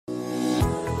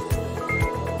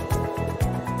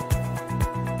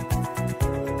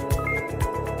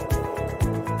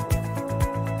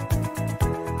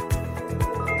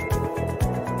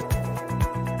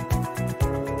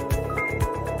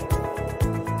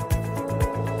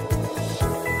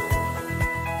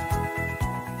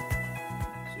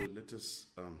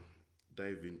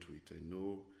dive into it. I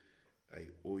know I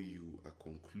owe you a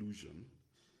conclusion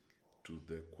to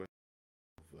the question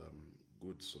of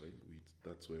good soil.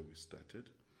 That's where we started.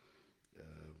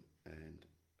 And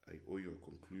I owe you a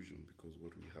conclusion because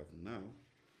what we have now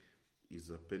is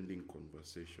a pending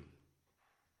conversation.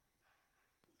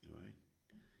 All right?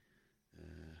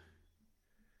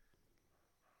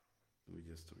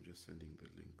 I'm just sending the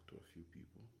link to a few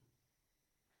people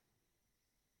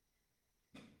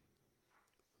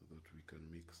so that we can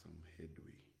make some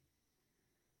headway.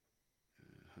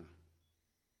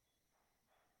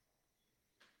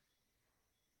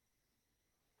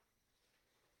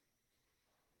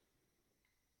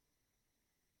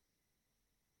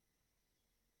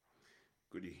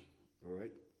 Goody. All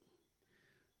right.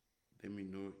 Let me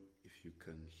know if you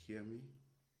can hear me.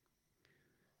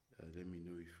 Let me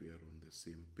know if we are on the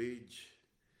same page.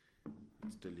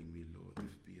 It's telling me low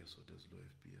FPS. What does low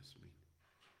FPS mean?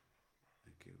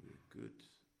 Okay, we're good.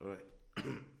 All right.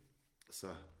 So,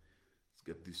 let's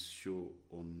get this show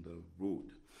on the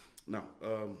road. Now,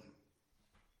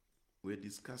 we're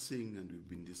discussing, and we've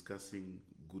been discussing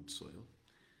good soil.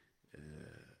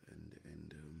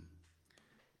 And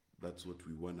that's what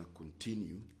we want to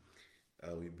continue.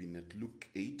 We've been at Luke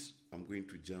 8. I'm going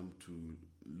to jump to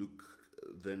Luke,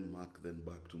 then Mark, then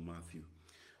back to Matthew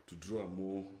to draw a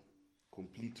more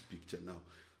complete picture. Now,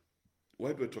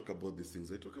 why do I talk about these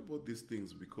things? I talk about these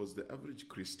things because the average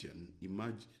Christian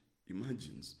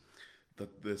imagines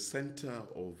that the center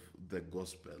of the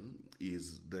gospel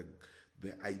is the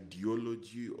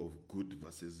ideology of good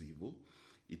versus evil.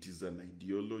 It is an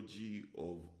ideology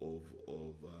of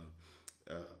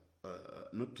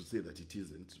not to say that it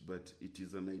isn't, but it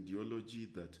is an ideology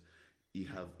that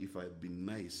if I've been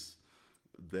nice,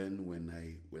 then when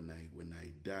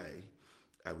I die,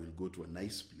 I will go to a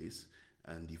nice place.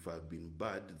 And if I've been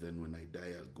bad, then when I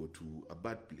die, I'll go to a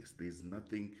bad place. There's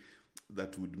nothing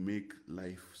that would make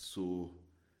life so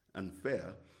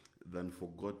unfair than for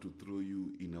God to throw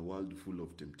you in a world full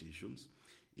of temptations,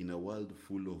 in a world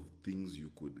full of things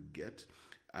you could get,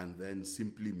 and then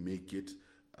simply make it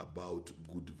about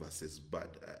good versus bad.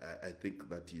 I think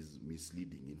that is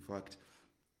misleading. In fact,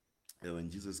 when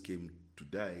Jesus came to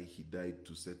die, he died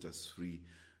to set us free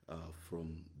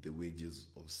from the wages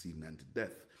of sin and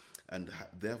death. And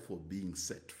therefore, being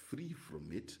set free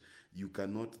from it, you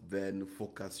cannot then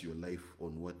focus your life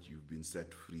on what you've been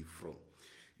set free from.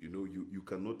 You know, you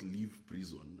cannot leave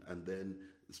prison and then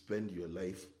spend your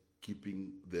life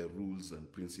keeping the rules and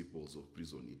principles of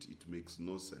prison. It makes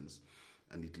no sense,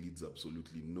 and it leads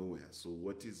absolutely nowhere. So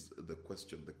what is the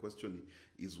question? The question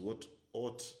is what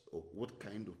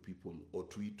kind of people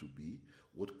ought we to be?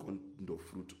 What kind of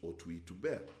fruit ought we to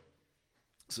bear?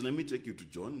 So let me take you to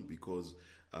John, because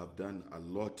I've done a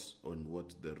lot on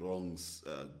what the wrong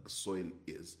soil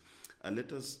is. And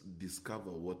let us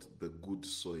discover what the good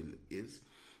soil is,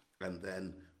 and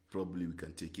then probably we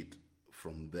can take it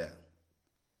from there.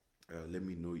 Let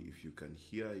me know if you can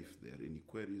hear. If there are any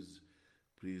queries,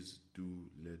 please do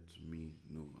let me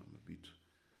know. I'm a bit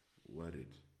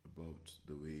worried about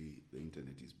the way the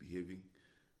internet is behaving,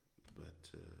 but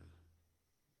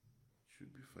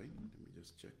should be fine. Let me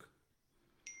just check.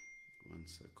 1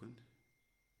 second.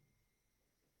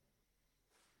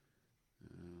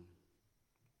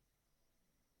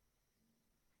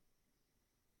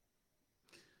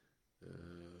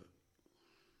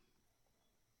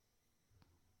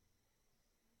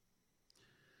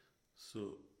 So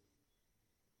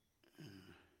I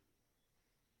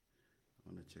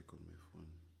want to check on my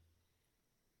phone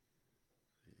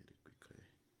very quickly.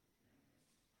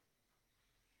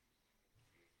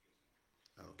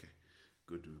 Okay,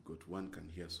 good. We've got one can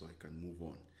hear, so I can move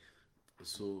on.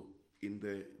 So in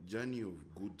the journey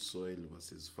of good soil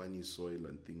versus funny soil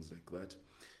and things like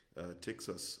that, takes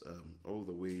us all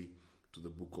the way to the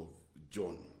book of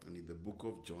John. And in the book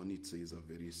of John, it says a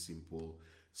very simple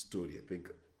story. I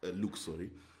think Luke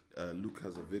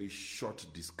has a very short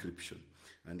description,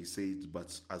 and he says,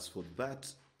 but as for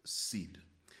that seed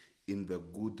in the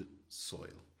good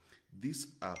soil, these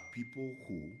are people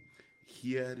who,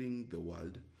 hearing the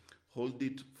word, hold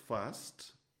it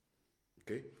fast.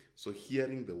 Okay, so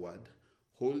hearing the word,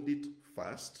 hold it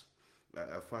fast.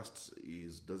 Fast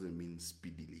doesn't mean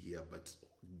speedily here, but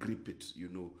grip it,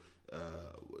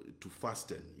 to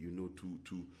fasten,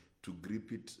 to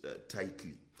grip it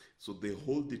tightly. So they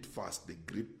hold it fast, they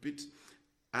grip it,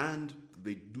 and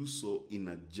they do so in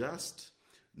a just,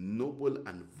 noble,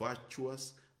 and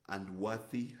virtuous, and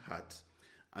worthy heart,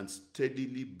 and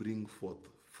steadily bring forth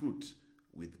fruit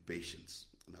with patience.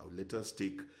 Now let us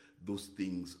take those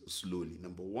things slowly.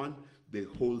 Number one, they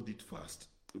hold it fast.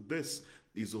 This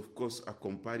is, of course, a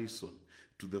comparison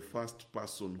to the first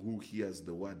person who hears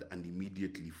the word and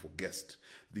immediately forgets.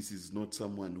 This is not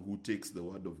someone who takes the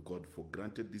word of God for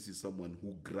granted. This is someone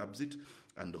who grabs it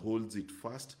and holds it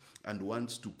fast and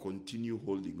wants to continue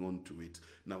holding on to it.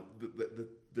 Now,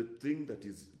 the thing that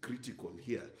is critical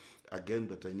here, again,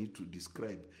 that I need to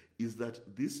describe, is that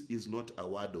this is not a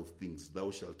word of things, thou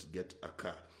shalt get a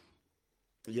car.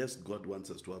 Yes, God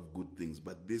wants us to have good things,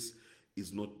 but this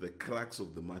is not the crux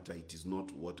of the matter. It is not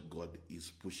what God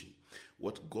is pushing.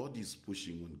 What God is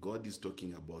pushing, when God is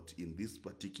talking about in this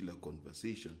particular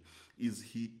conversation, is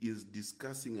He is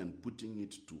discussing and putting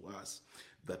it to us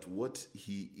that what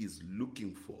He is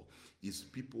looking for is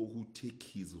people who take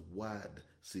His word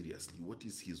seriously. What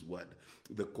is His word?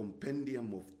 The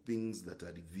compendium of things that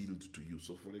are revealed to you.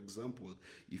 So, for example,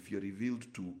 if you're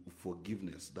revealed to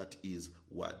forgiveness, that is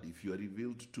word. If you are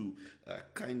revealed to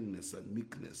kindness and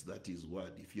meekness, that is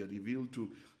word. If you're revealed to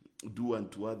do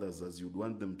unto others as you'd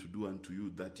want them to do unto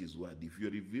you, that is word. If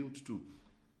you're revealed to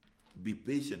be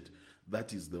patient,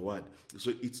 that is the word.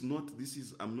 So it's not,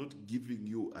 I'm not giving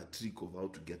you a trick of how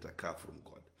to get a car from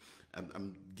God.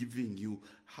 I'm giving you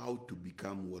how to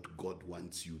become what God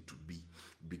wants you to be,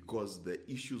 because the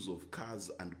issues of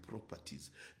cars and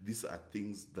properties, these are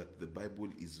things that the Bible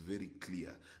is very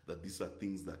clear that these are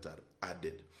things that are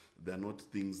added. They're not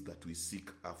things that we seek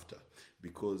after,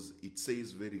 because it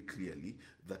says very clearly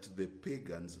that the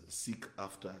pagans seek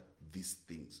after these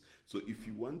things. So if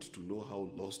you want to know how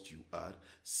lost you are,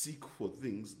 seek for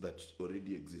things that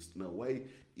already exist. Now, why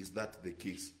is that the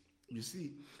case? You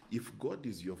see, if God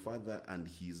is your father and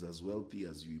he is as wealthy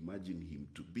as you imagine him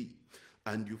to be,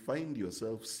 and you find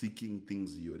yourself seeking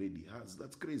things he already has,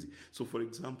 that's crazy. So, for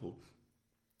example,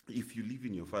 if you live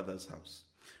in your father's house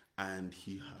and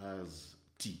he has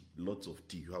tea, lots of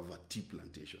tea, you have a tea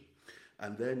plantation,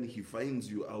 and then he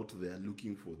finds you out there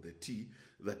looking for the tea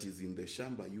that is in the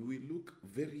shamba, you will look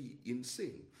very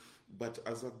insane. But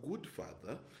as a good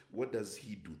father, what does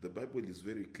he do? The Bible is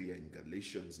very clear in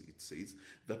Galatians. It says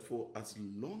that for as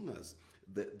long as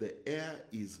the heir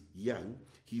is young,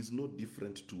 he is no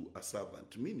different to a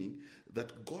servant, meaning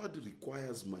that God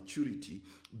requires maturity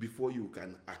before you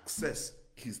can access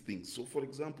his things. So, for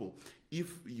example,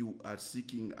 if you are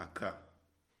seeking a car,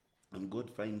 and God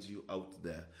finds you out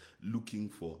there looking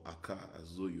for a car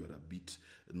as though you're a bit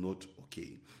not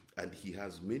okay, and he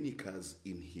has many cars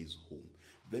in his home,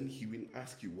 then he will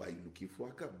ask you, why are you looking for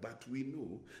a car? But we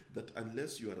know that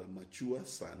unless you are a mature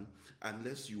son,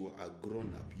 unless you are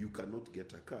grown up, you cannot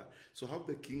get a car. So how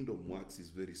the kingdom works is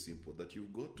very simple, that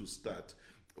you've got to start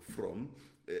from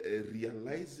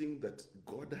realizing that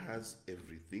God has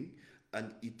everything,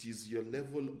 and it is your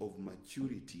level of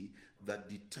maturity that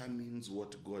determines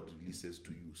what God releases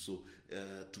to you. So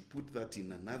to put that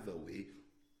in another way,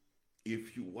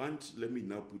 if you want, let me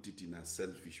now put it in a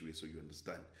selfish way so you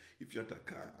understand. If you want a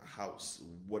car, a house,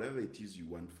 whatever it is you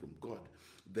want from God,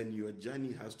 then your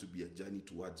journey has to be a journey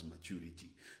towards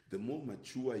maturity. The more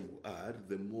mature you are,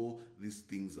 the more these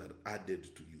things are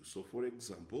added to you. So, for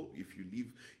example, if you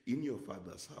live in your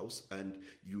father's house and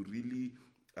you really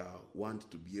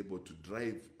want to be able to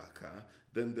drive a car,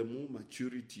 then the more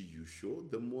maturity you show,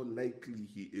 the more likely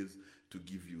he is to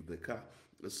give you the car.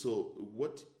 So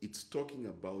what it's talking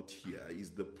about here is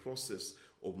the process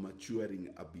of maturing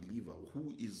a believer.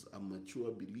 Who is a mature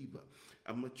believer?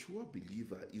 A mature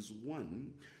believer is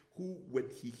one who, when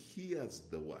he hears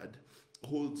the word,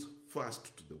 holds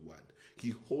fast to the word.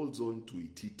 He holds on to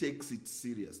it. He takes it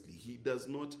seriously. He does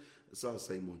not, Sir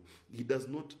Simon, he does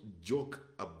not joke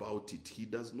about it. He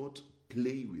does not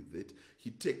play with it.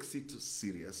 He takes it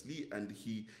seriously, and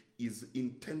he is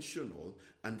intentional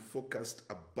and focused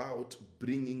about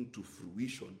bringing to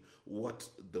fruition what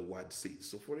the word says.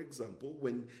 So, for example,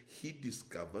 when he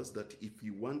discovers that if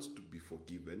he wants to be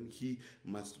forgiven, he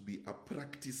must be a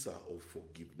practicer of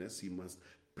forgiveness, he must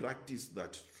practice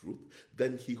that truth,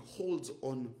 then he holds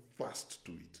on fast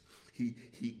to it.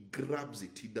 He grabs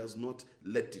it. He does not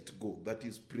let it go. That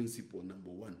is principle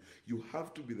number one. You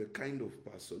have to be the kind of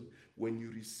person, when you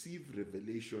receive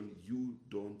revelation, you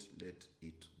don't let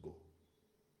it go.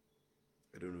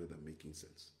 I don't know if I'm making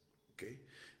sense. Okay?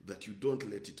 That you don't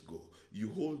let it go.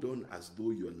 You hold on as though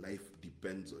your life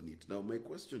depends on it. Now, my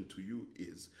question to you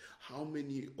is, how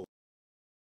many of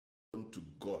you to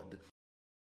God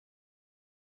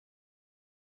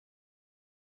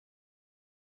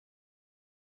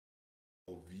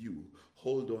of you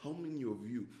hold on? How many of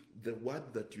you, the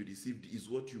word that you received is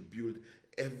what you build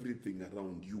everything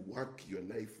around? You work your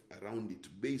life around it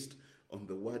based on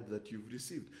the word that you've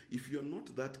received. If you're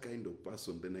not that kind of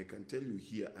person, then I can tell you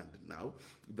here and now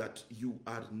that you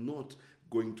are not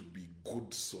going to be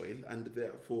good soil, and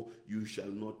therefore you shall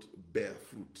not bear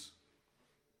fruit.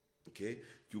 Okay?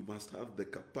 You must have the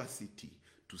capacity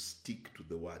to stick to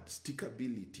the word,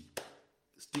 stickability.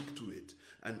 Stick to it.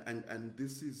 And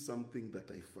this is something that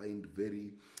I find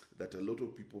that a lot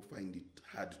of people find it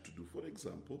hard to do. For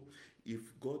example,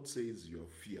 if God says you're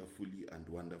fearfully and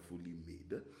wonderfully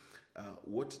made,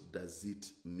 what does it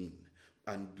mean?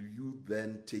 And do you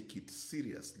then take it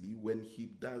seriously when he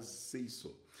does say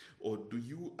so? Or do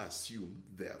you assume,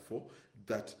 therefore,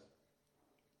 that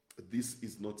this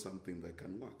is not something that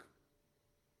can work?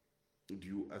 Do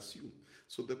you assume?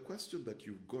 So the question that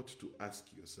you've got to ask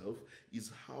yourself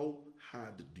is, how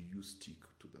hard do you stick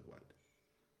to the word?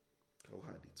 How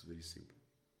hard? It's very simple.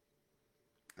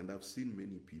 And I've seen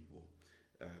many people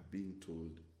being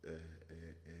told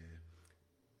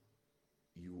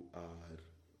you are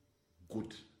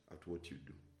good at what you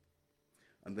do.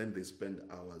 And then they spend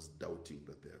hours doubting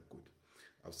that they are good.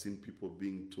 I've seen people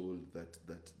being told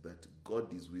that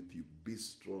God is with you, be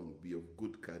strong, be of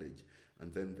good courage,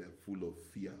 and then they're full of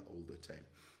fear all the time.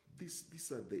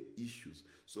 These are the issues.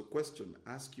 So question,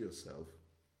 ask yourself,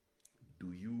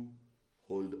 do you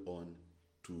hold on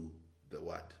to the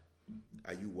word?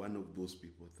 Are you one of those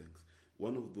people? Thanks.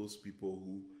 One of those people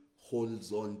who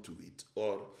holds on to it?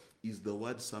 Or is the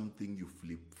word something you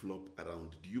flip-flop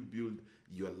around? Do you build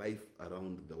your life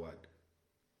around the word?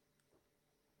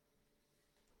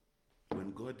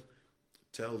 When God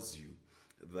tells you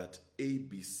that A,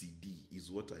 B, C, D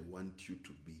is what I want you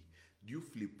to be, do you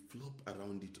flip-flop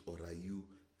around it, or are you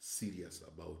serious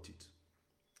about it?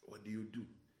 What do you do?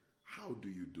 How do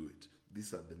you do it?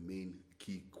 These are the main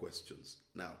key questions.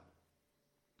 Now,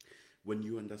 when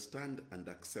you understand and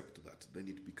accept that, then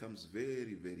it becomes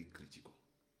very, very critical.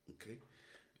 Okay?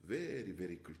 Very,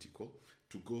 very critical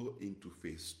to go into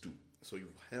phase 2. So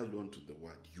you've held on to the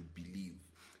word, you believe,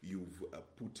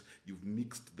 you've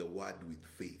mixed the word with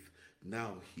faith.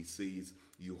 Now he says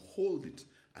you hold it.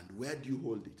 And where do you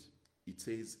hold it? It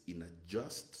says in a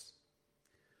just,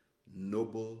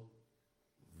 noble,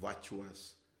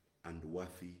 virtuous, and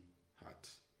worthy heart.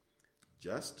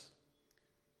 Just,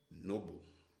 noble,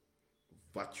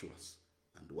 virtuous,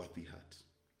 and worthy heart.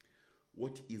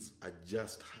 What is a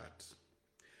just heart?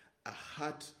 A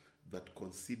heart that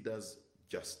considers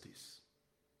justice.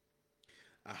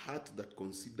 A heart that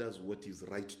considers what is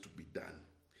right to be done.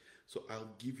 So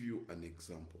I'll give you an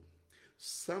example.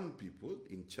 Some people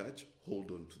in church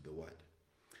hold on to the word,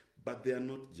 but they are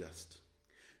not just.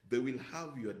 They will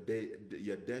have your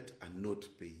debt and not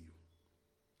pay you.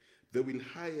 They will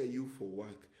hire you for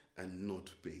work and not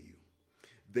pay you.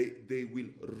 They will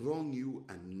wrong you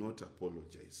and not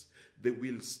apologize. They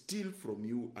will steal from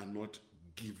you and not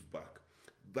give back.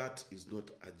 That is not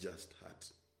a just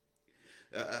heart.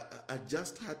 A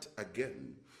just heart,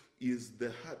 again, is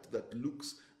the heart that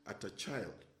looks at a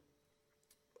child,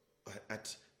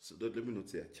 let me not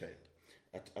say a child,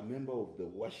 at a member of the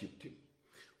worship team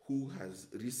who has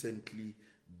recently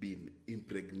been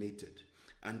impregnated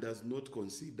and does not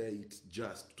consider it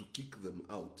just to kick them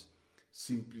out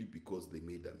simply because they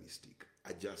made a mistake.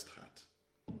 A just heart.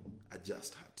 A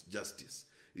just heart. Justice.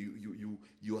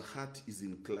 Your heart is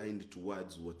inclined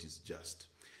towards what is just.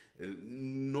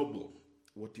 Noble.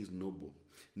 What is noble?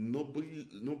 Noble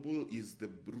is the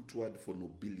root word for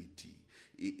nobility.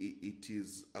 It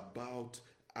is about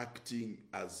acting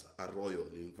as a royal.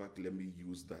 In fact, let me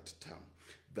use that term.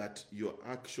 That your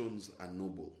actions are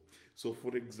noble. So,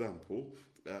 for example,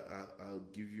 I'll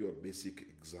give you a basic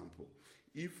example.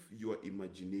 If your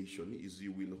imagination is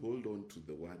you will hold on to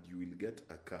the word, you will get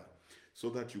a car so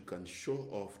that you can show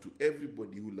off to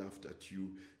everybody who laughed at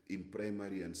you in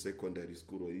primary and secondary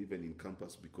school or even in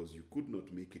campus because you could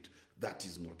not make it. That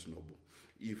is not noble.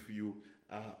 If you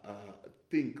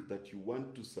think that you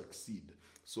want to succeed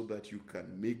so that you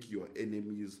can make your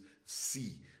enemies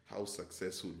see how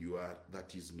successful you are,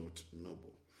 that is not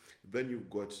noble. Then you've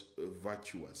got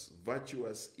virtuous.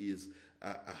 Virtuous is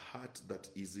a heart that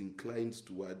is inclined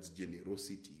towards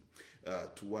generosity,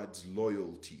 towards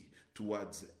loyalty,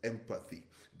 towards empathy.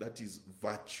 That is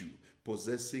virtue,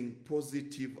 possessing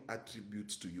positive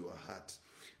attributes to your heart.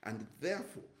 And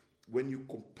therefore, when you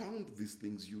compound these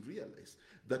things, you realize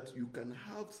that you can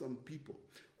have some people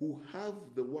who have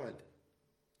the word,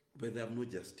 but they have no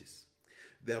justice.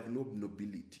 They have no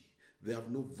nobility. They have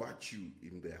no virtue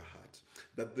in their heart.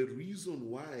 That the reason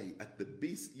why at the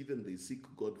base even they seek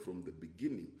God from the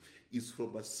beginning is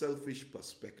from a selfish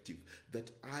perspective, that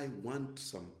I want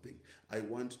something. I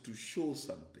want to show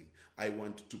something. I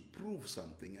want to prove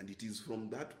something, and it is from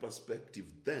that perspective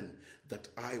then that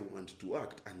I want to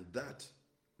act. And that,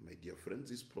 my dear friends,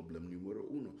 is problem numero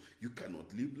uno. You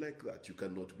cannot live like that. You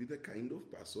cannot be the kind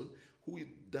of person who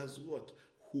does what?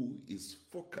 Who is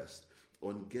focused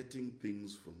on getting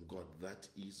things from God. That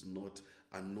is not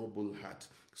a noble heart.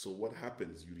 So what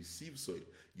happens? You receive soil,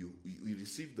 you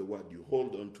receive the word, you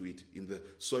hold on to it in the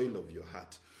soil of your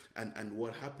heart. And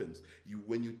what happens?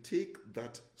 When you take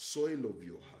that soil of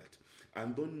your heart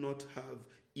and do not have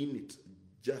in it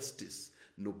justice,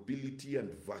 nobility,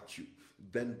 and virtue,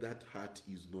 then that heart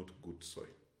is not good soil.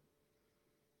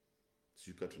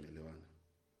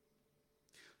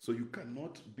 So you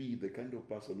cannot be the kind of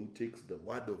person who takes the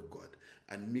word of God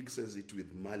and mixes it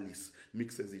with malice,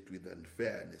 mixes it with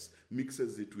unfairness,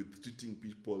 mixes it with treating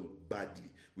people badly,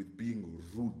 with being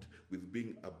rude, with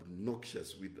being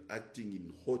obnoxious, with acting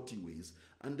in haughty ways,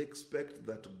 and expect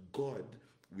that God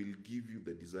will give you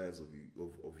the desires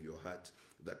of your heart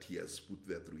that he has put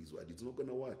there through his word. It's not going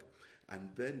to work.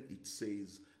 And then it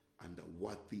says, and a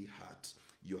worthy heart.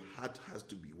 Your heart has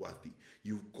to be worthy.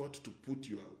 You've got to put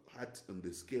your heart on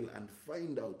the scale and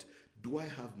find out, do I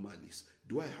have malice?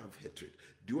 Do I have hatred?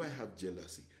 Do I have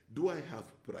jealousy? Do I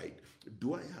have pride?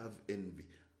 Do I have envy?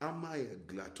 Am I a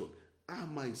glutton?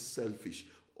 Am I selfish?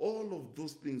 All of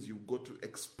those things, you've got to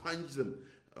expunge them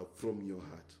from your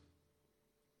heart.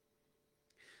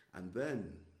 And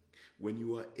then, when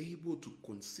you are able to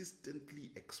consistently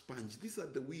expunge, these are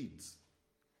the weeds.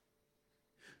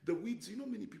 The weeds,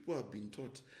 many people have been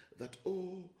taught that,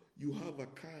 oh, you have a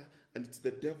car and it's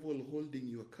the devil holding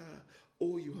your car.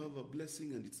 Oh, you have a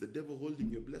blessing and it's the devil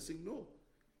holding your blessing. No.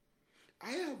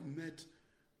 I have met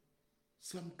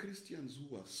some Christians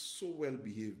who are so well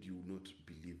behaved, you will not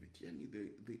believe it.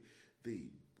 They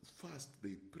fast,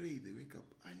 they pray, they wake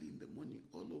up early in the morning,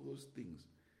 all of those things.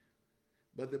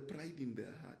 But the pride in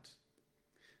their heart,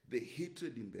 the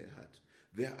hatred in their heart,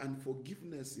 their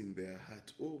unforgiveness in their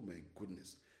heart, oh my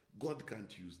goodness, God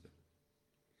can't use them.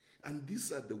 And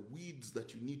these are the weeds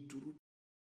that you need to root.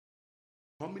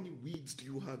 How many weeds do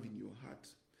you have in your heart?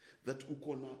 That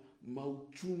ukona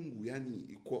mauchungu,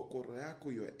 yani kora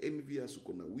yako, you are envious,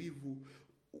 ukona wivu,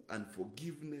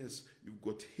 unforgiveness, you've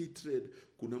got hatred,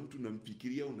 kuna mtu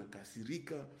namfikiria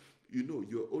unakasirika.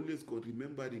 You're always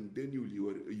remembering Daniel,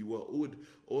 you were owed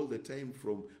all the time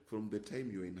from the time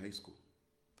you were in high school.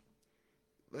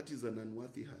 That is an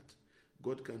unworthy heart.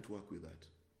 God can't work with that.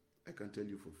 I can tell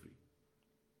you for free.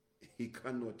 He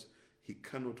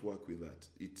cannot work with that.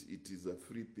 It is a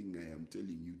free thing I am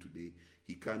telling you today.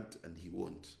 He can't and he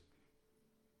won't.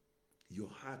 Your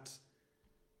heart,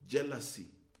 jealousy,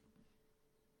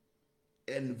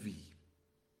 envy,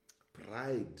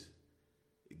 pride,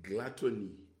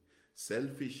 gluttony,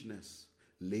 selfishness,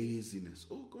 laziness.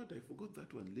 Oh God, I forgot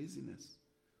that one, laziness.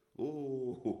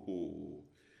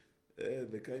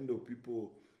 The kind of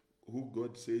people who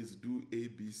God says do A,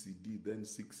 B, C, D, then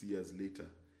 6 years later,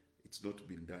 it's not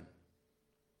been done.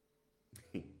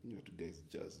 Today is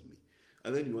just me.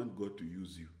 And then you want God to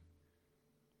use you.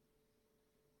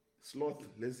 Sloth,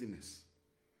 laziness.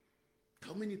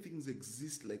 How many things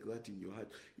exist like that in your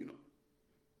heart?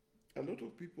 A lot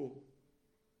of people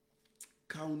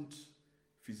count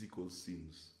physical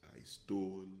sins. I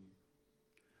stole,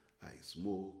 I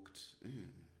smoked.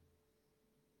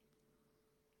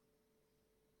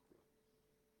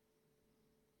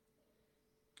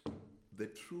 The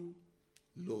true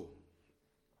law,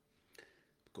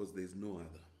 because there's no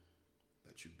other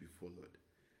that should be followed,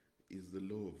 is the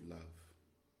law of love.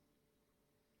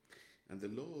 And the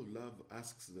law of love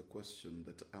asks the question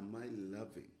that, am I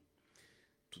loving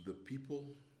to the people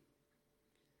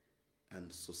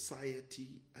and society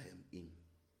I am in?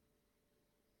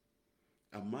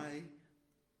 Am I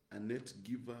a net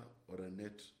giver or a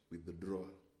net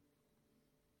withdrawer?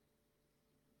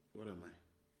 What am I?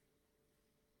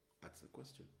 That's the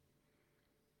question.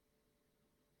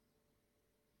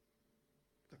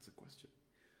 That's the question.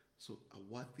 So a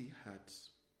worthy heart,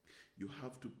 you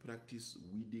have to practice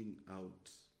weeding out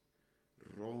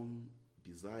wrong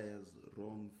desires,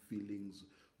 wrong feelings,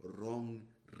 wrong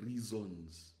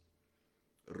reasons,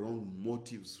 wrong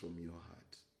motives from your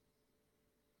heart.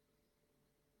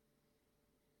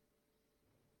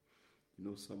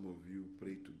 Some of you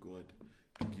pray to God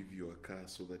to give you a car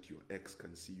so that your ex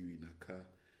can see you in a car.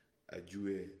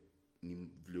 Ajue ni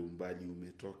vile umbali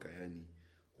umetoka, yani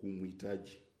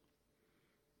humhitaji.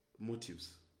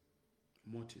 Motives.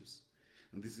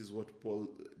 And this is what Paul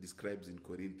describes in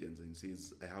Corinthians and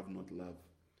says, I have not love.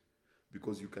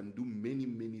 Because you can do many,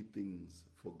 many things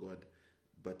for God,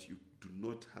 but you do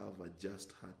not have a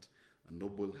just heart, a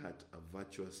noble heart, a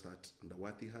virtuous heart, and a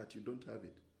worthy heart. You don't have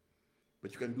it.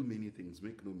 But you can do many things,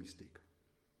 make no mistake.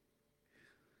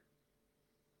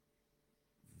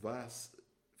 Verse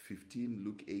 15,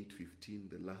 Luke 8:15,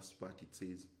 the last part, it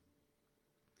says,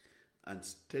 and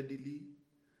steadily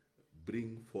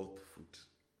bring forth fruit.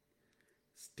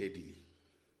 Steadily.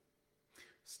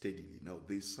 Steadily. Now,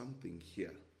 there's something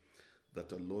here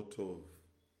that a lot of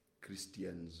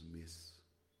Christians miss.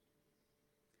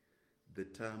 The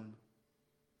term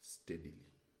steadily.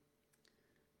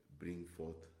 Bring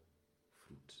forth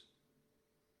fruit.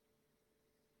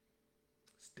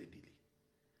 Steadily.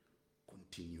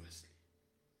 Continuously.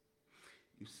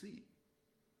 You see,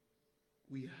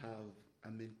 we have a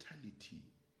mentality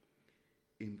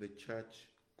in the church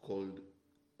called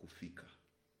kufika.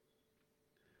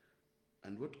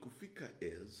 And what kufika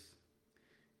is,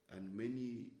 and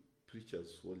many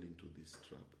preachers fall into this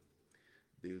trap,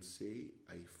 they'll say,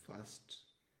 I fast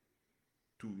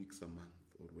 2 weeks a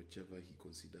month, or whichever he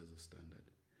considers a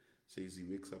standard. Says he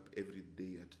wakes up every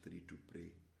day at 3 to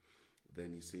pray.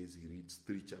 Then he says he reads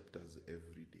 3 chapters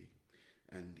every day.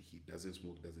 And he doesn't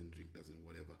smoke, doesn't drink, doesn't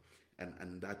whatever.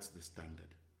 And that's the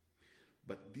standard.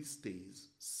 But this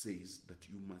says that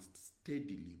you must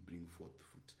steadily bring forth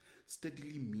fruit.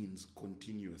 Steadily means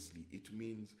continuously. It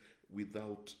means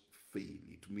without fail.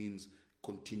 It means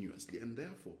continuously. And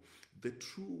therefore, the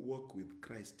true walk with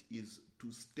Christ is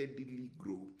to steadily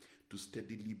grow, to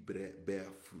steadily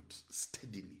bear fruit,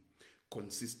 steadily,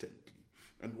 consistently.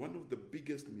 And one of the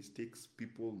biggest mistakes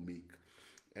people make,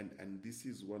 and this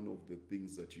is one of the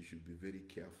things that you should be very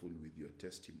careful with your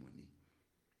testimony,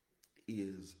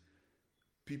 is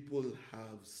people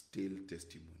have stale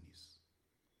testimonies.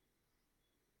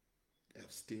 They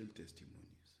have stale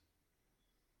testimonies.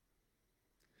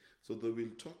 So they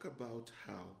will talk about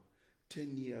how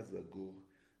 10 years ago,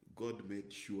 God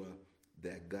made sure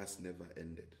their gas never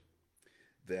ended.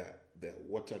 Their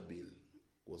water bill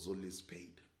was always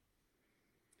paid.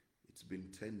 It's been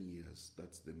 10 years.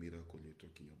 That's the miracle you're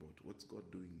talking about. What's God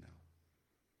doing now?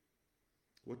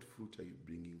 What fruit are you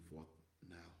bringing forth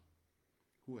now?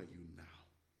 Who are you now?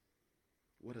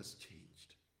 What has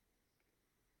changed?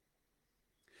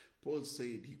 Paul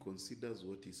said he considers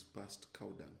what is past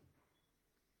cow dung,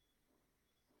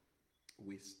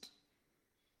 waste.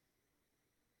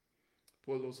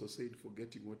 Paul also said,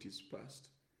 forgetting what is past,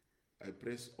 I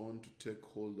press on to take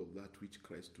hold of that which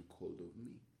Christ took hold of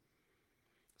me.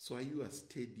 So are you a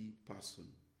steady person?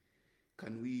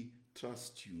 Can we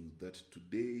trust you that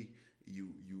today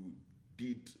you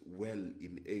did well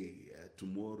in A,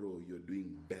 tomorrow you're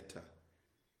doing better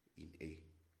in A?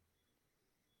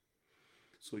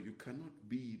 So you cannot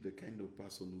be the kind of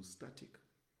person who's static.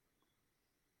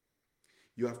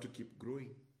 You have to keep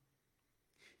growing.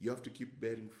 You have to keep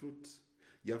bearing fruit.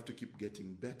 You have to keep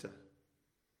getting better.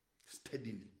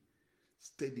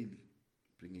 Steadily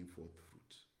bringing forth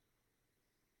fruit.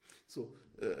 So,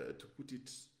 to put it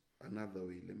another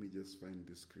way, let me just find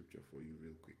this scripture for you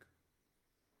real quick.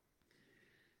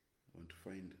 I want to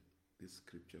find this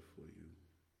scripture for you.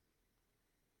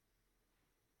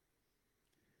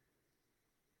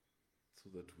 So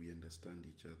that we understand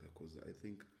each other, because I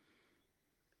think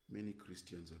many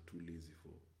Christians are too lazy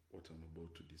for what I'm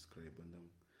about to describe, and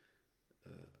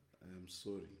I am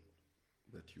sorry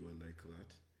that you are like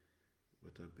that,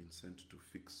 but I've been sent to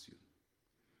fix you.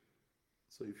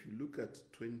 So if you look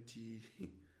at 20,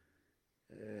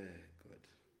 God,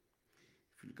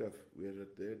 if you look at, we're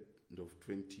at the end of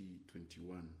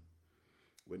 2021,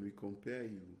 when we compare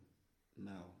you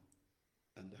now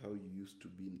and how you used to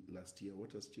be last year,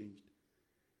 what has changed?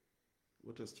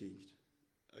 What has changed?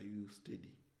 Are you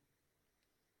steady?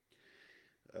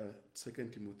 2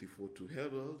 Timothy 4:2,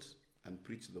 herald and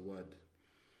preach the word.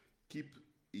 Keep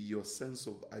your sense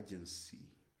of urgency.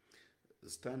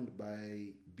 Stand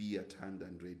by, be at hand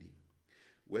and ready.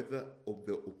 Whether of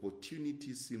the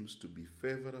opportunity seems to be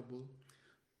favorable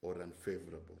or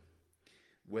unfavorable,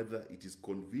 whether it is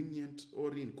convenient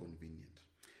or inconvenient,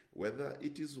 whether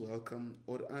it is welcome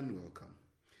or unwelcome,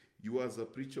 you as a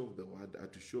preacher of the word are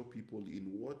to show people in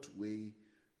what way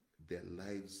their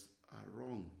lives are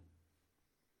wrong.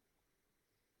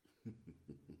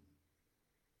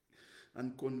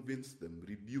 And convince them,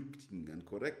 rebuking and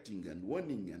correcting and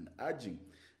warning and urging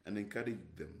and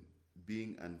encourage them,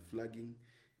 being unflagging,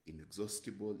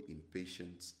 inexhaustible in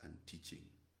patience and teaching.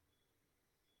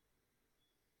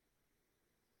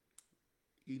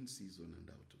 In season and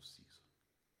out of season.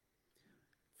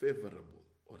 Favorable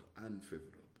or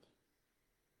unfavorable.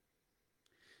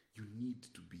 You need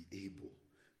to be able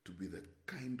to be the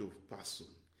kind of person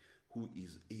who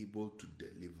is able to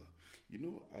deliver. You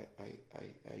know,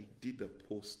 I did a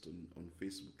post on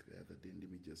Facebook the other day. Let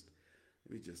me just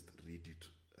read it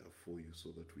for you so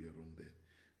that we are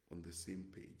on the same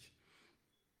page.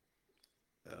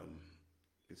 Um,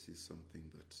 this is something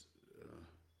that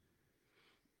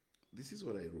this is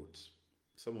what I wrote.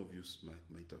 Some of you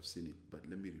might have seen it, but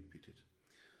let me repeat it.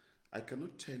 I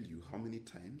cannot tell you how many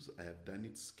times I have done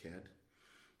it scared,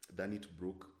 done it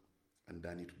broke, and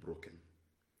done it broken.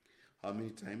 How many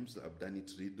times I've done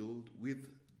it riddled with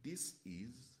this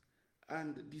is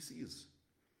and this is.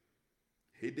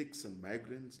 Headaches and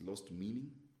migraines lost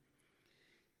meaning,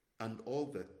 and all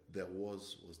that there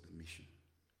was the mission.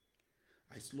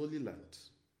 I slowly learned.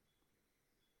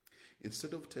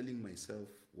 Instead of telling myself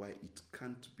why it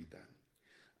can't be done,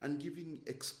 and giving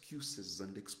excuses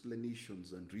and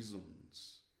explanations and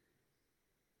reasons,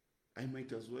 I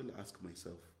might as well ask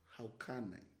myself, how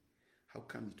can I? How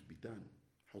can it be done?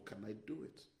 How can I do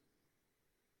it?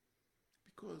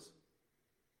 Because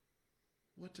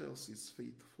what else is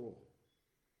faith for?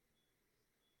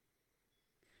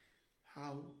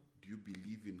 How do you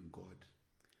believe in God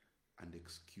and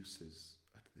excuses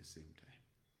at the same time?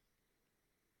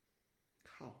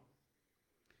 How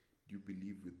do you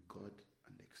believe with God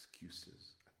and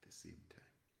excuses at the same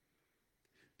time?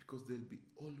 Because there'll be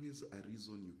always a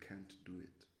reason you can't do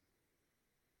it.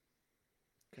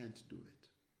 Can't do it.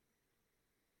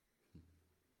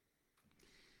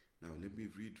 Now let me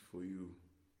read for you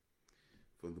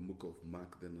from the book of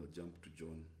Mark, then I'll jump to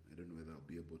John. I don't know whether I'll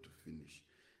be able to finish,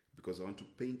 because I want to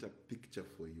paint a picture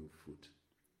for you of fruit.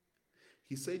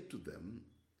 He said to them,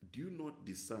 "Do you not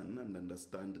discern and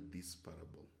understand this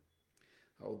parable?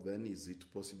 How then is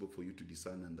it possible for you to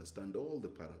discern and understand all the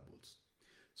parables?"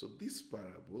 So this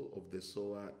parable of the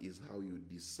sower is how you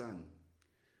discern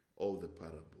all the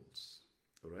parables.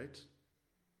 All right?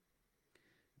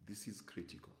 This is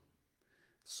critical.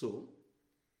 So,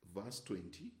 verse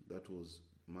 20, that was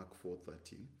Mark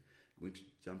 4:13. I'm going to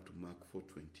jump to Mark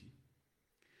 4:20.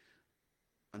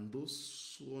 And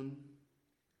those sown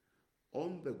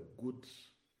on the good,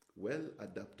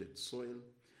 well-adapted soil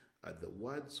are the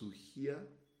words who hear,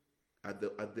 are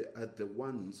the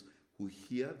ones who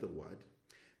hear the word,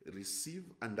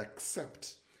 receive and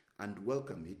accept and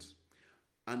welcome it,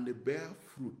 and they bear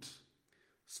fruit,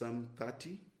 some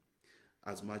 30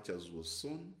 as much as was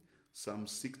sown, some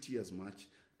 60 as much,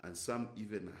 and some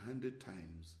even 100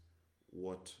 times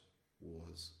what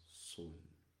was sown.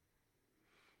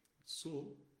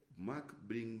 So Mark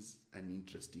brings an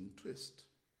interesting twist.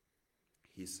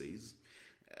 He says,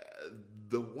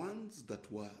 the ones that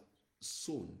were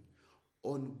sown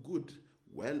on good,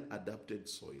 well-adapted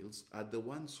soils are the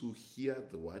ones who hear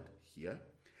the word,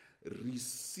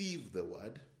 receive the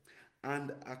word,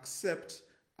 and accept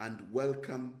and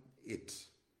welcome it,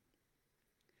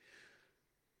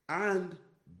 and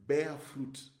bear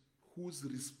fruit. Whose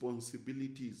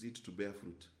responsibility is it to bear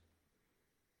fruit?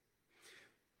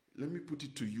 Let me put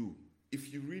it to you.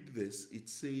 If you read this, it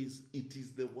says it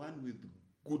is the one with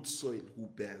good soil who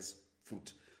bears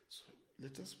fruit. So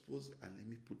let us pause and let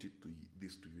me put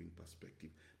this to you in perspective.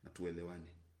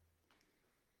 Natuelewane.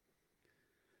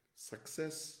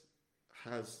 Success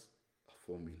has a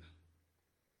formula.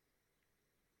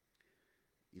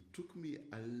 It took me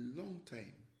a long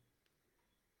time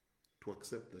to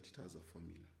accept that it has a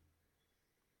formula.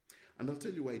 And I'll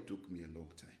tell you why it took me a long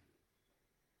time.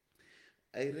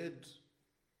 I read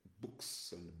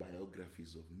books and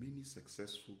biographies of many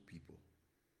successful people.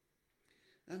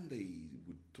 And they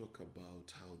would talk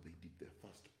about how they did their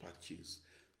first purchase,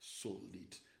 sold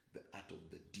it, the art of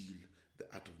the deal, the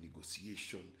art of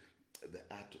negotiation, the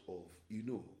art of,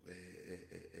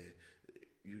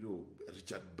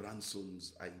 Richard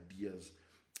Branson's ideas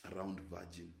around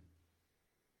Virgin.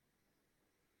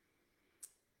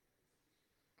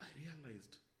 I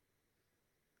realized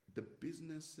the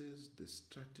businesses, the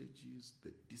strategies,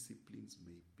 the disciplines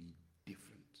may be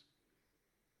different.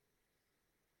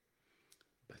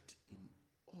 But in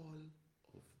all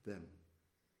of them,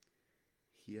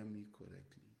 hear me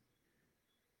correctly,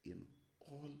 in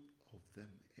all of them,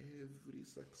 every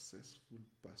successful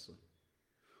person,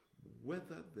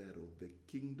 whether they're of the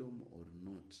kingdom or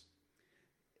not,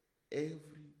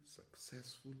 every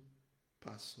successful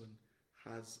person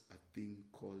has a thing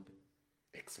called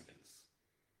excellence.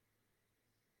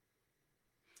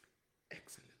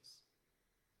 Excellence.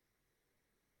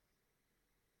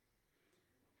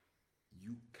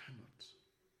 You cannot.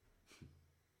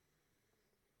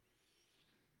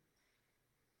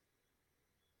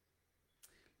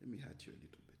 Let me hurt you a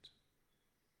little bit.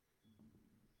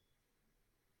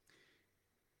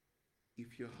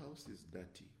 If your house is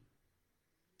dirty,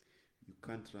 you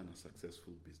can't run a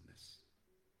successful business.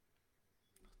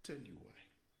 I'll tell you why.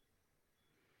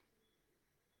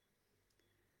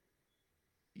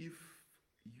 If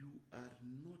you are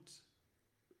not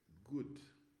good,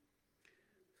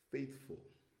 faithful,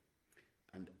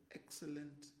 and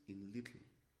excellent in little,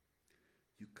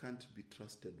 you can't be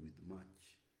trusted with much.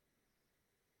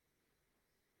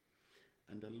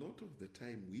 And a lot of the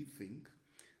time we think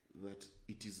that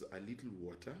it is a little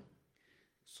water,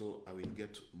 so I will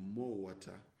get more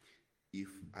water if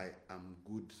I am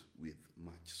good with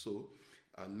much. So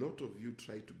a lot of you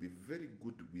try to be very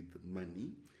good with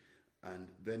money, and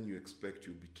then you expect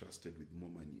you'll be trusted with more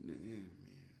money.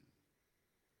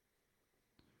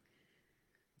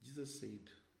 Jesus said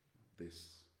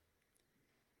this.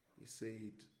 He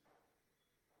said,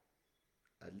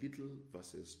 a little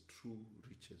versus true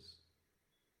riches.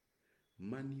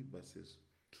 Money versus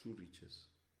true riches.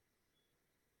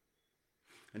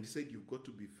 And he said you've got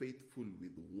to be faithful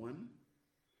with one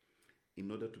in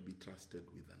order to be trusted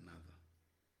with another.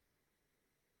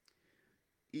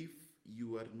 If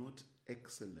you are not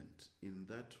excellent in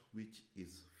that which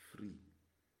is free,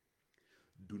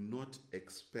 do not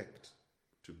expect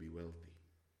to be wealthy.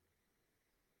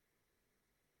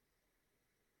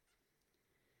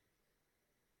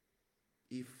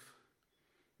 If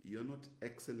you're not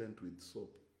excellent with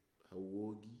soap,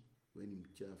 hauogi, we ni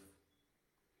mchafu,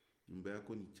 nyumba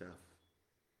yako ni chafu,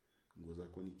 nguo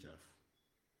zako ni chafu,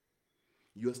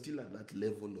 you are still at that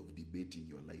level of debate in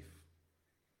your life.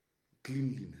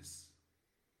 Cleanliness.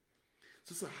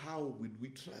 So how would we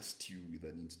trust you with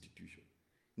an institution?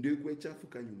 Ndio ikuwe chafu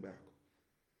ka nyumba yako.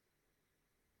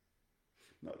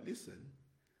 Now listen,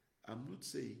 I'm not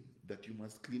saying that you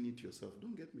must clean it yourself.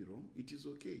 Don't get me wrong. It is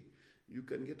okay. You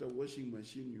can get a washing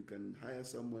machine. You can hire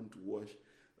someone to wash.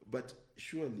 But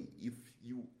surely, if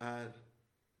you are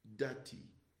dirty,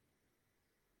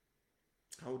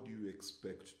 how do you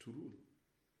expect to rule?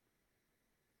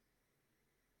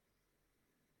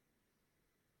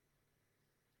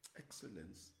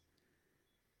 Excellence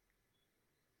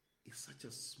is such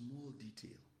a small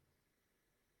detail.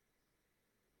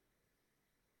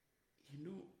 You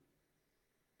know,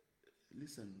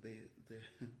 listen, there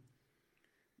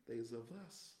is a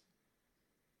verse.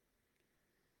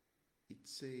 It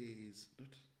says, not,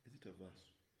 is it a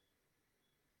verse?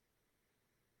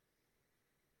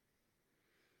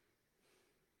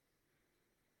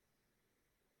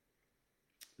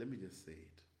 Let me just say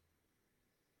it.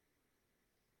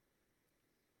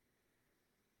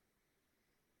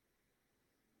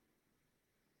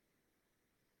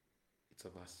 It's a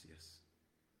verse, yes.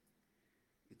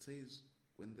 It says,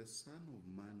 when the Son of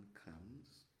Man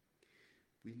comes,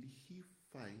 will he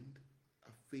find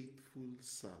a faithful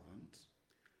servant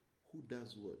who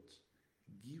does what?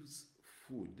 Gives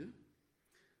food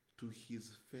to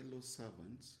his fellow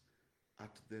servants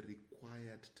at the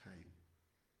required time.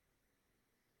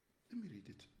 Let me read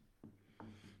it.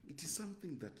 It is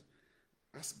something that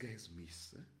us guys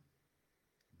miss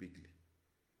bigly.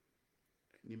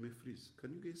 Nime freeze.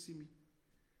 Can you guys see me?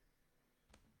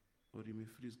 Or nime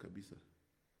freeze kabisa?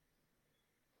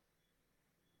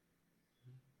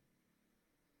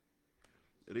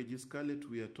 Regis Scarlett,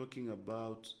 we are talking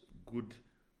about good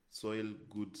soil,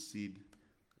 good seed.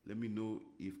 Let me know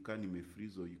if can nime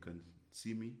freeze or you can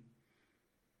see me.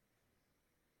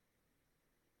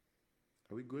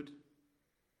 Are we good?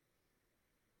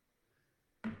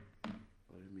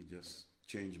 Or let me just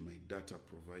change my data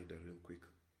provider real quick.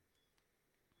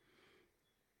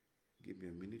 Give me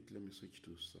a minute. Let me switch to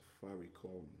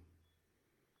Safaricom.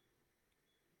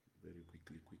 Very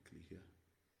quickly here.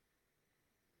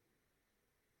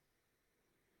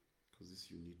 Because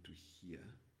this you need to hear.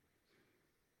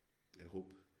 I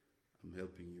hope I'm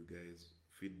helping you guys.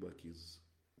 Feedback is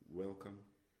welcome.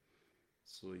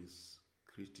 So is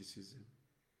criticism.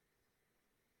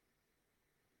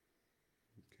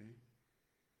 Okay.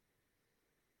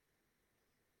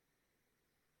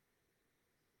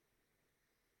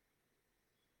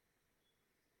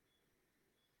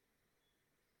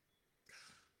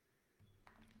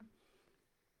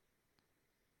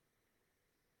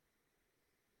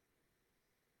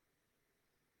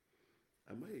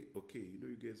 Am I okay? You know,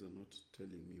 you guys are not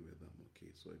telling me whether I'm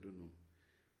okay, so I don't know.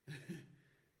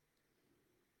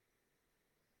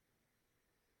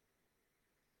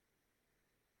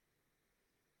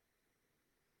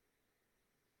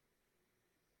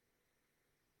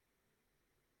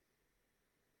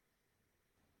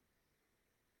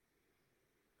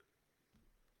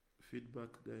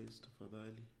 Feedback, guys,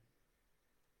 tafadhali.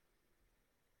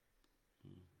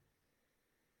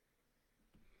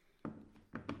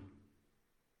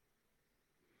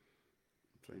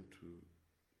 Trying to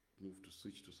move to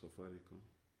switch to Safaricom.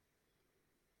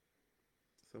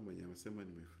 Someone amesema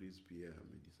nimefreeze pia,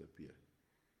 disappear.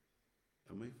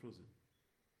 Am I frozen?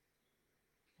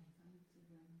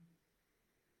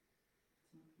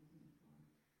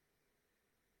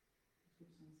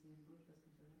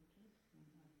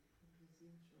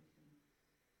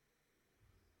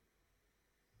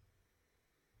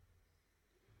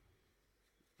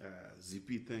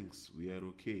 ZP, thanks. We are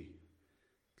okay.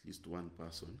 At least one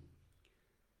person.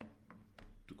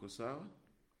 Tuko sawa?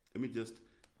 Let me just,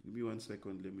 give me 1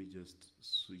 second. Let me just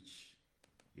switch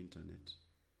internet.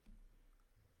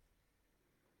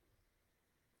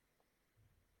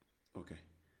 Okay.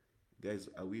 Guys,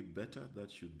 are we better?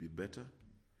 That should be better.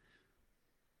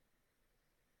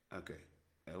 Okay.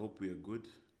 I hope we are good.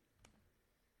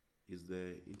 Is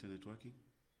the internet working?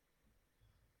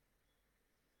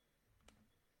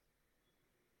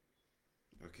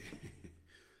 Okay.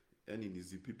 Yani ni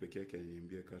zipi peke yake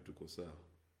aliniambia kaa tuko sawa.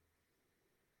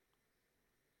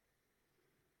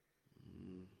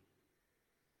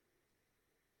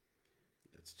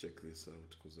 Let's check this out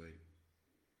because I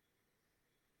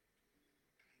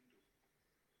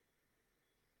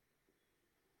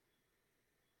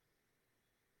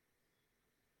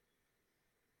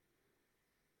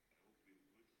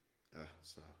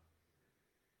sawa.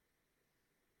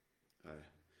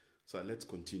 So let's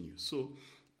continue. So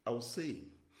I was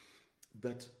saying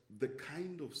that the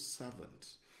kind of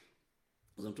servant,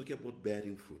 as I'm talking about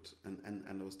bearing fruit, and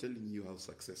I was telling you how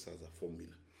success has a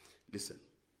formula. Listen,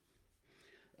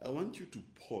 I want you to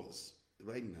pause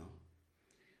right now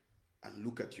and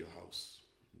look at your house,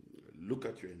 look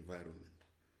at your environment,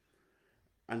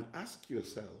 and ask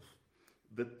yourself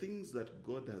the things that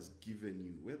God has given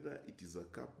you, whether it is a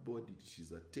cupboard, it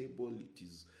is a table, it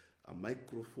is a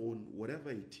microphone,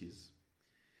 whatever it is,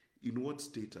 in what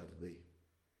state are they?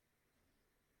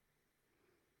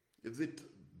 Is it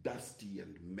dusty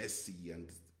and messy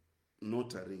and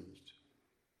not arranged?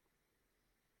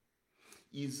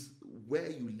 Is where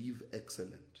you live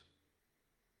excellent?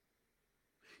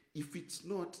 If it's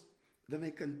not, then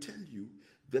I can tell you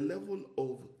the level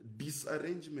of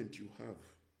disarrangement you have,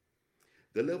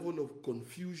 the level of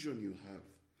confusion you have,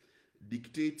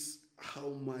 dictates how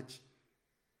much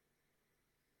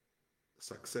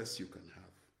success you can have.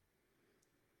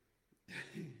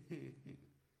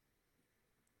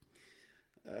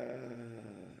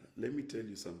 Let me tell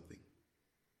you something.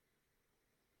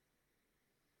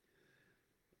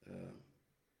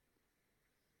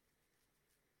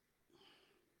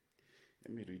 Let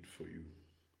me read for you.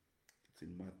 It's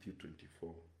in Matthew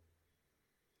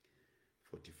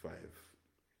 24:45.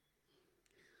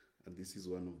 And this is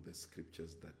one of the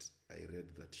scriptures that I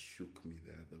read that shook me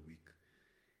the other week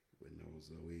when I was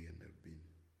away, and I've been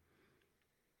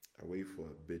away for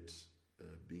a bit,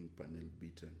 being panel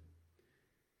beaten.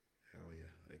 Oh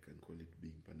yeah, I can call it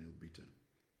being panel beaten.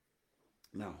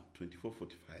 Now,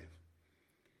 24:45.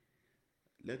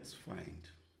 Let's find,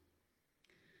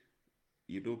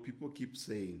 people keep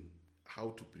saying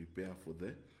how to prepare for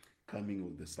the coming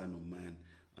of the Son of Man,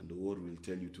 and the world will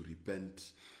tell you to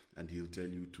repent, and he'll tell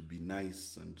you to be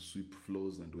nice and sweep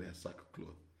floors and wear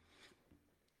sackcloth.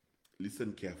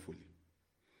 Listen carefully.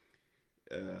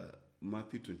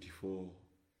 Matthew 24,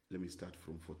 let me start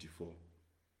from 44.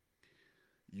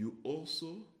 You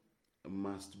also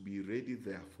must be ready,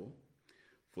 therefore,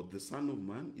 for the Son of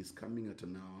Man is coming at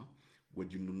an hour when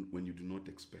you do not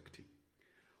expect him.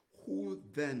 Who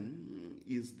then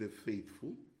is the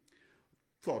faithful,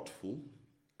 thoughtful,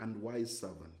 and wise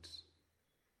servant?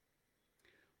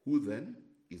 Who then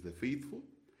is the faithful,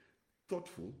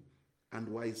 thoughtful, and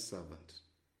wise servant?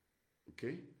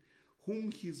 Okay?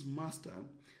 Whom his master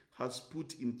has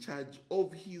put in charge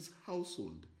of his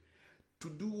household. To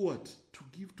do what? To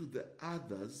give to the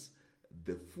others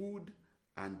the food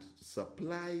and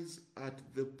supplies at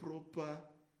the proper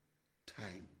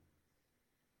time.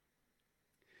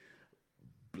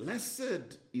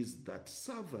 Blessed is that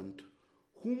servant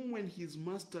whom when his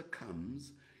master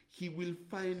comes, he will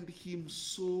find him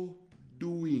so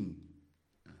doing.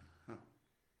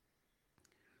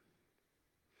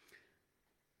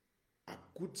 A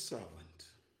good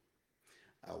servant,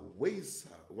 a wise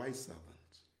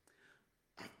servant,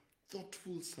 a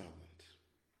thoughtful servant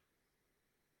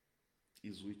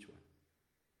is which one?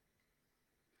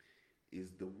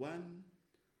 Is the one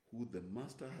who the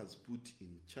master has put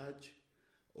in charge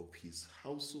of his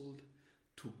household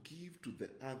to give to the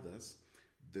others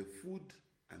the food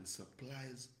and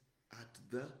supplies at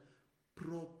the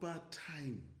proper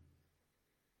time.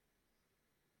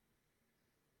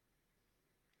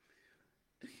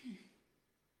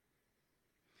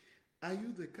 Are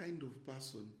you the kind of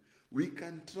person we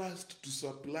can trust to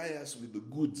supply us with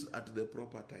the goods at the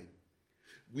proper time,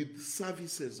 with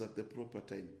services at the proper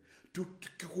time, to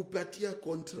kupatia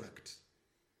contract?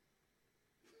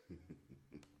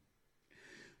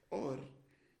 Or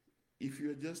if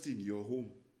you're just in your home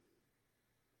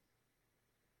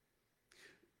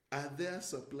Are there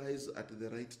supplies at the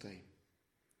right time?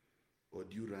 Or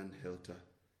do you run helter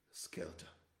skelter?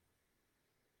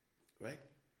 Right?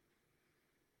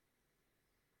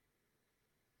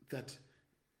 That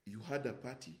you had a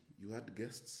party, you had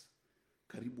guests,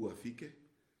 karibu wafike,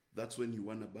 that's when you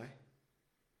want to buy,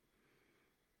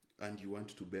 and you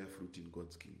want to bear fruit in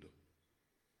God's kingdom.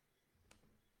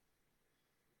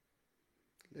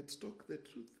 Let's talk the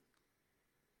truth.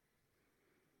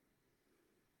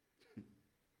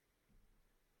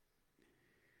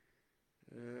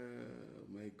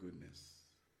 My goodness.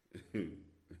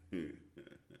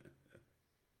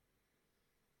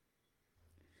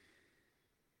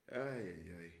 Ay,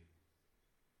 ay.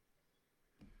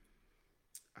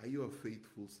 Are you a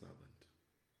faithful servant?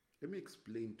 Let me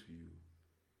explain to you.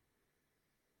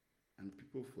 And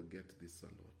people forget this a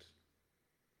lot.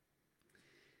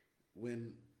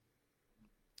 When,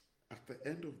 at the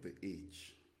end of the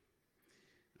age,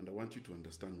 and I want you to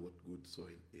understand what good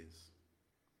soil is,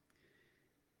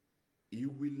 you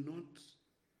will not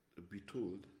be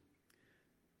told,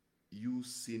 you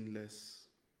sinless,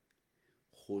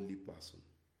 holy person.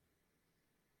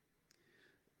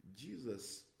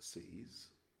 Jesus says,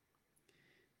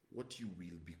 what you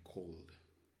will be called,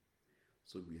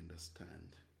 so we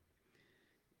understand.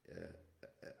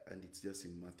 And it's just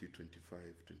in Matthew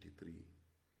 25:23.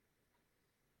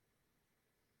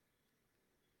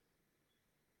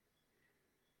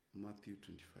 Matthew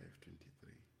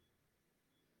 25:23.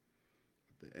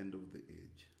 At the end of the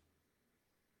age.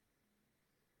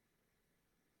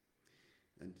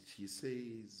 And he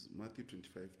says, Matthew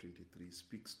 25:23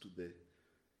 speaks to the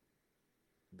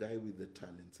guy with the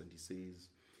talents, and he says,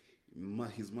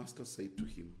 his master said to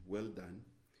him, well done,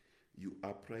 you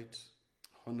upright,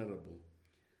 honorable,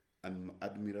 and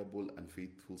admirable and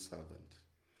faithful servant.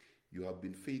 You have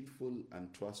been faithful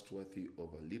and trustworthy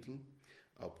over little.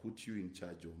 I'll put you in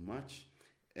charge of much.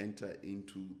 Enter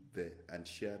into and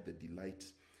share the delight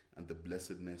and the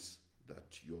blessedness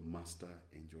that your master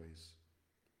enjoys.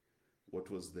 What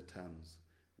was the terms?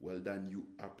 Well done, you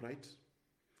upright,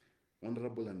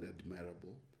 honorable and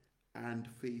admirable, and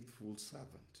faithful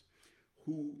servant.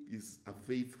 Who is a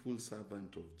faithful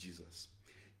servant of Jesus?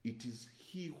 It is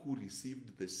he who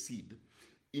received the seed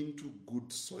into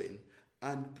good soil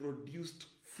and produced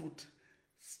fruit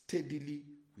steadily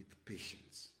with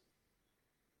patience.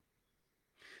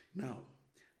 Now,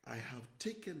 I have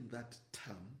taken that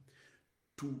term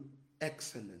to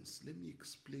excellence. Let me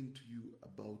explain to you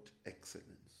about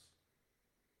excellence.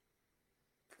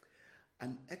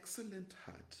 An excellent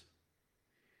heart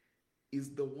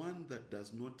is the one that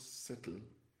does not settle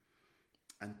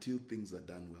until things are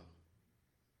done well.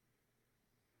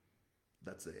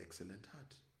 That's an excellent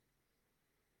heart.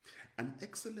 An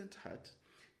excellent heart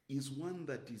is one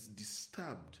that is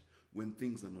disturbed when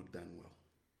things are not done well.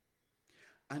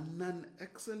 A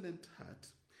non-excellent heart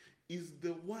is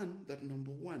the one that,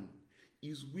 number one,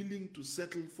 is willing to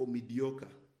settle for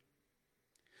mediocre.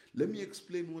 Let me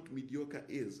explain what mediocre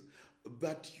is,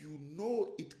 but you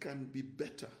know it can be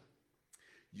better.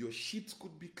 Your sheets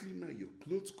could be cleaner, your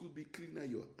clothes could be cleaner,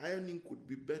 your ironing could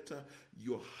be better,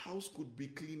 your house could be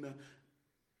cleaner,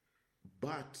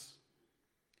 but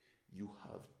you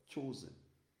have chosen,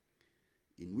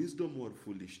 in wisdom or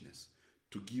foolishness,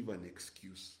 to give an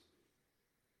excuse.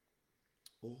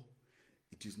 Oh,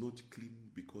 it is not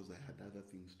clean because I had other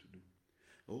things to do.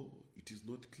 Oh, it is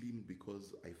not clean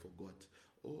because I forgot.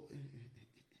 Oh,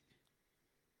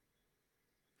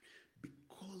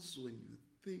 because when you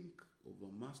think of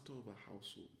a master of a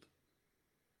household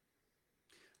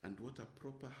and what a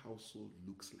proper household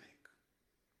looks like,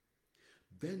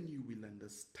 then you will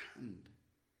understand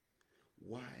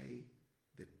why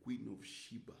the Queen of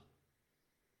Sheba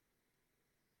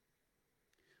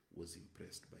was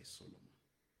impressed by Solomon.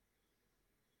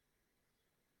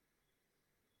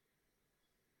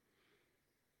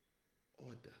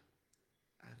 Order,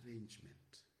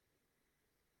 arrangement.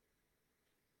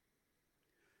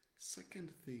 Second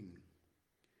thing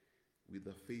with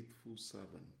a faithful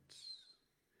servant,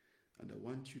 and I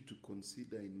want you to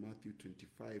consider in Matthew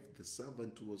 25, the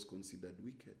servant who was considered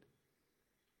wicked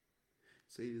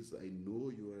says, I know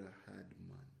you are a hard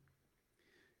man,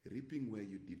 reaping where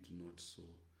you did not sow,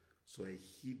 so I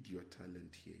hid your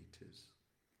talent, here it is.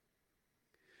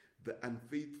 The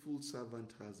unfaithful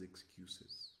servant has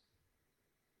excuses.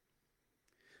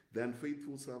 The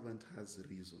unfaithful servant has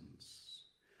reasons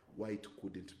why it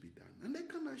couldn't be done. And I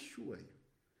can assure you,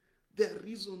 there are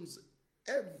reasons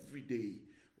every day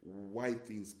why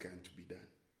things can't be done.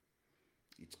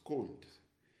 It's cold.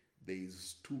 There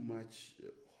is too much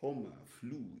Homa,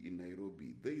 flu in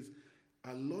Nairobi. There is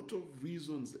a lot of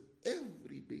reasons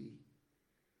every day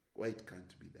why it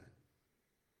can't be done.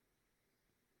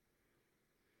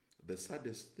 The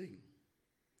saddest thing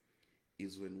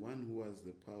is when one who has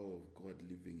the power of God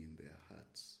living in their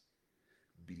hearts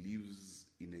believes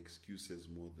in excuses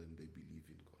more than they believe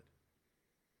in God.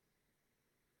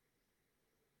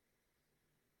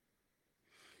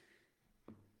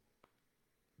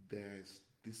 There's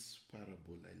this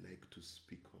parable I like to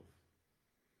speak of,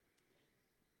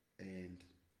 and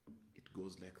it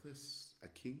goes like this. A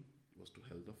king was to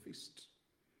hold a feast,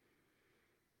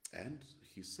 and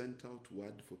he sent out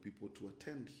word for people to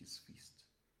attend his feast.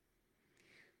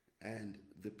 And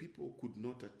the people could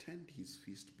not attend his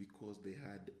feast because they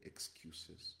had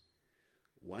excuses.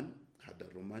 One had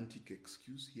a romantic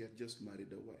excuse, he had just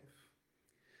married a wife.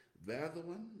 The other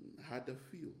one had a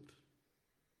field.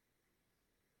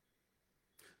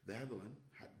 The other one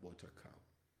had bought a cow.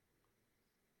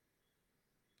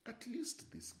 At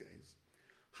least these guys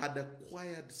had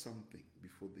acquired something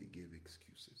before they gave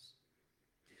excuses.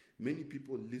 Many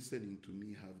people listening to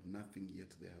me have nothing,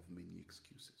 yet they have many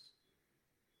excuses.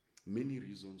 Many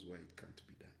reasons why it can't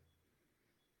be done.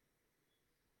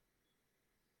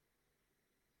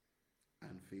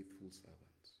 Unfaithful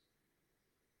servants.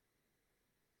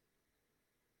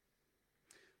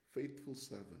 Faithful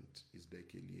servant is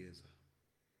like Eliezer,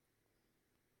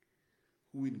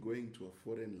 who in going to a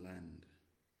foreign land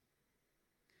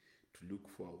to look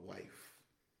for a wife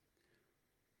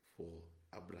for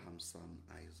Abraham's son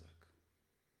Isaac,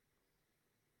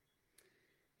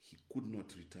 he could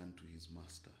not return to his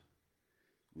master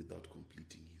without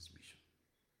completing his mission.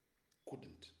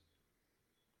 Couldn't.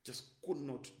 Just could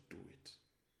not do it.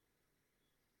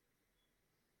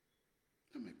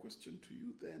 And my question to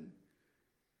you then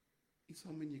is,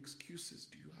 how many excuses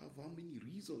do you have? How many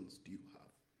reasons do you have?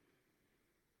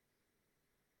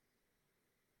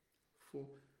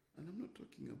 And I'm not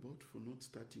talking about for not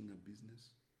starting a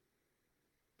business.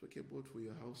 I'm talking about for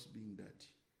your house being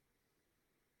dirty.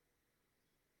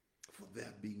 For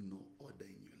there being no order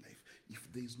in your life.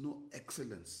 If there is no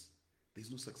excellence, there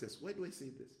is no success. Why do I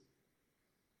say this?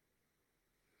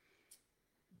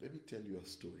 Let me tell you a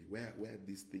story where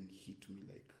this thing hit me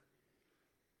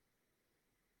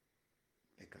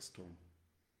like a storm.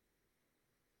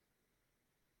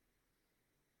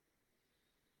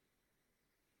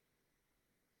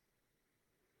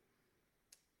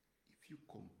 If you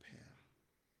compare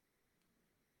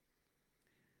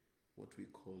what we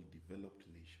call developed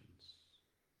nations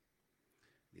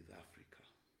with Africa,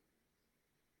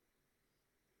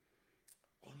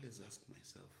 I always ask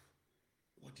myself,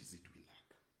 what is it we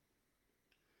lack?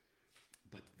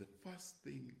 But the first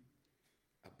thing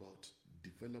about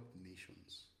developed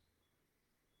nations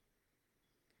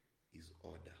is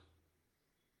order.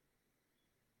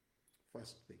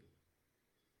 First thing.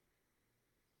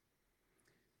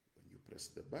 When you press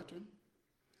the button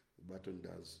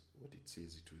does what it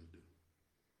says it will do.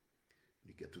 When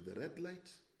you get to the red light,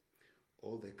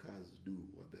 all the cars do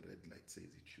what the red light says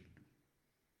it should do.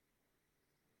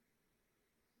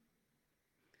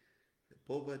 The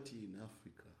poverty in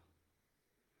Africa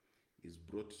is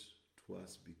brought to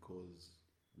us because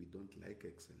we don't like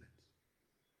excellence.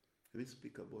 When we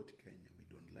speak about Kenya, we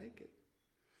don't like it.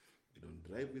 We don't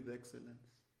drive with excellence.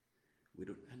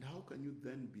 And how can you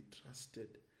then be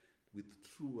trusted with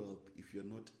true wealth if you're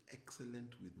not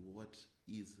excellent with what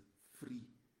is free?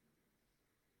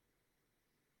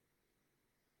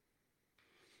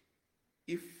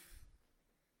 If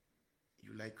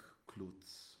you like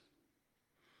clothes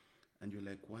and you're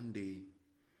like, one day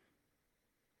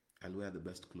I'll wear the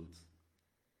best clothes.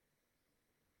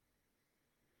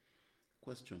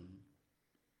 Question,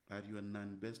 are your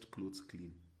non-best clothes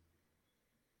clean?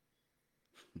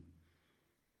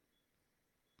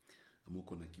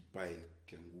 Amuko na kipile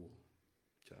kia nguo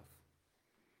chafu.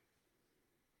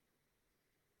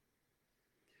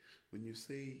 When you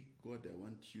say, God, I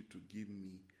want you to give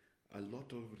me a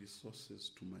lot of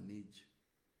resources to manage,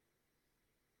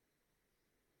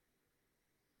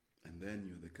 and then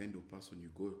you're the kind of person, you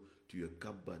go to your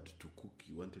cupboard to cook,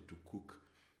 you wanted to cook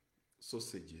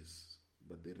sausages,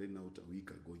 but they ran out a week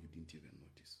ago, you didn't even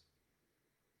notice.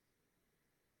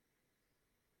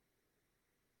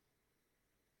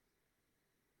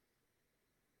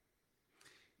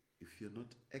 If you're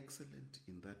not excellent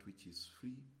in that which is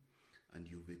free, and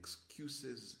you have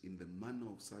excuses in the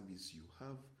manner of service you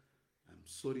have, I'm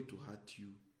sorry to hurt you,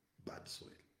 bad soil.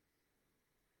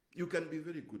 You can be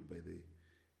very good by the way.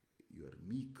 You are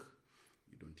meek,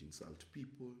 you don't insult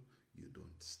people, you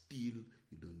don't steal,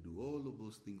 you don't do all of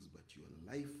those things, but your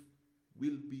life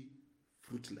will be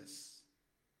fruitless.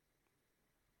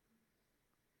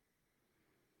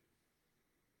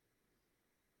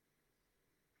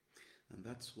 And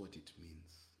that's what it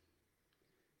means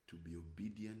to be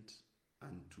obedient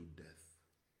unto death.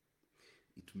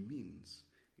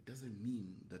 It doesn't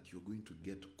mean that you're going to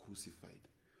get crucified.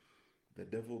 The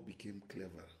devil became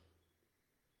clever.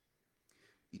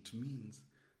 It means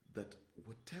that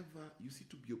whatever, you see,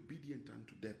 to be obedient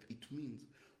unto death, it means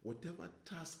whatever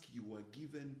task you are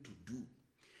given to do,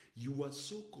 you are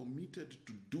so committed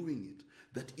to doing it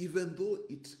that even though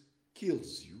it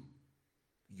kills you,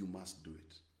 you must do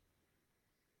it.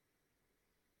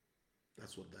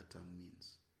 That's what that term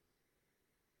means.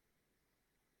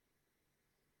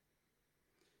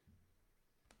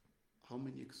 How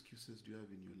many excuses do you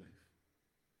have in your life?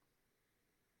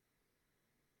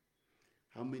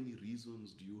 How many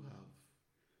reasons do you have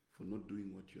for not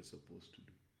doing what you're supposed to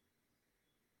do?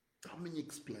 How many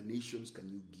explanations can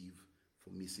you give for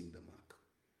missing the mark?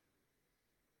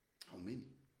 How many?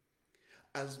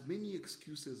 As many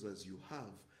excuses as you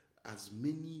have, as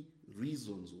many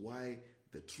reasons why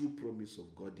the true promise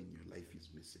of God in your life is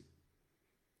missing.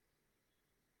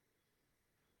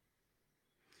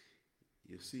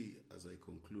 You see, as I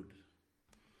conclude,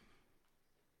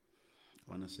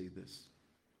 I want to say this.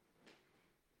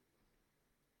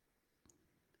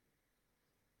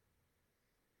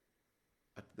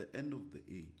 At the end of the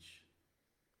age,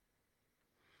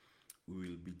 we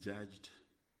will be judged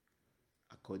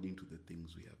according to the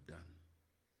things we have done.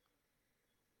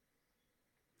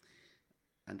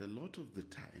 And a lot of the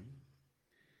time,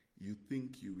 you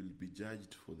think you will be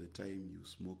judged for the time you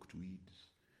smoked weed,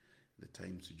 the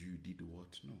times you did what?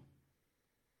 No.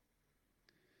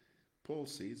 Paul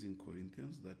says in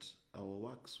Corinthians that our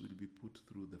works will be put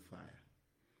through the fire.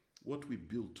 What we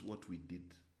built, what we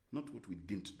did, not what we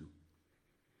didn't do.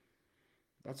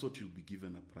 That's what you'll be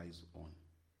given a prize on.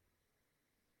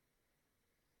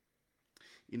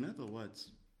 In other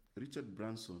words, Richard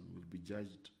Branson will be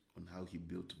judged on how he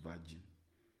built Virgin.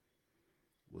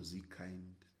 Was he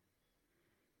kind?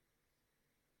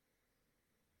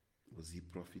 Was he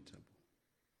profitable?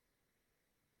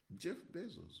 Jeff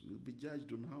Bezos will be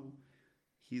judged on how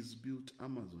he's built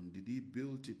Amazon. Did he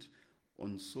build it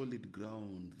on solid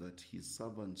ground that his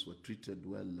servants were treated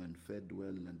well and fed well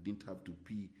and didn't have to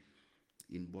pee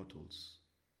in bottles?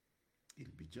 He'll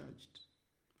be judged.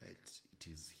 Right? It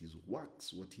is his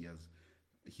works, what he has,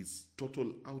 his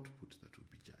total output that will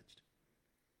be judged.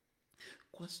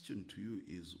 Question to you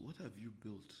is, what have you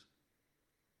built?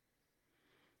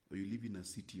 Or you live in a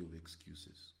city of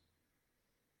excuses.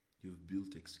 You've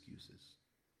built excuses.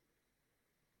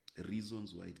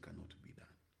 Reasons why it cannot be done.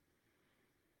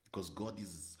 Because God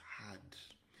is hard,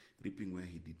 reaping where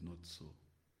he did not sow.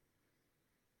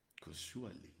 Because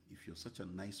surely, if you're such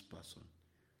a nice person,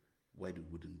 why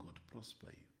wouldn't God prosper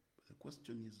you? But the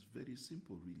question is very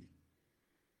simple, really.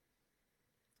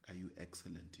 Are you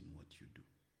excellent in what you do?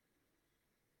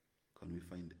 Can we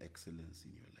find excellence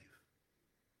in your life?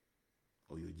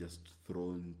 Or you're just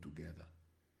thrown together,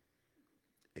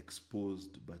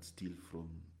 exposed but still from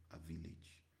a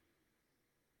village?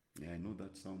 Yeah, I know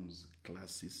that sounds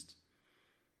classist,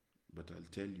 but I'll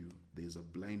tell you, there's a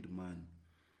blind man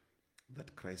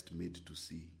that Christ made to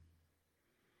see.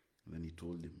 And then he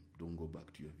told him, don't go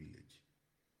back to your village.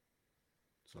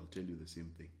 So I'll tell you the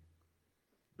same thing.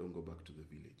 Don't go back to the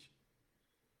village.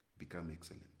 Become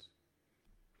excellent.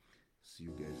 See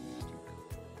you guys next week.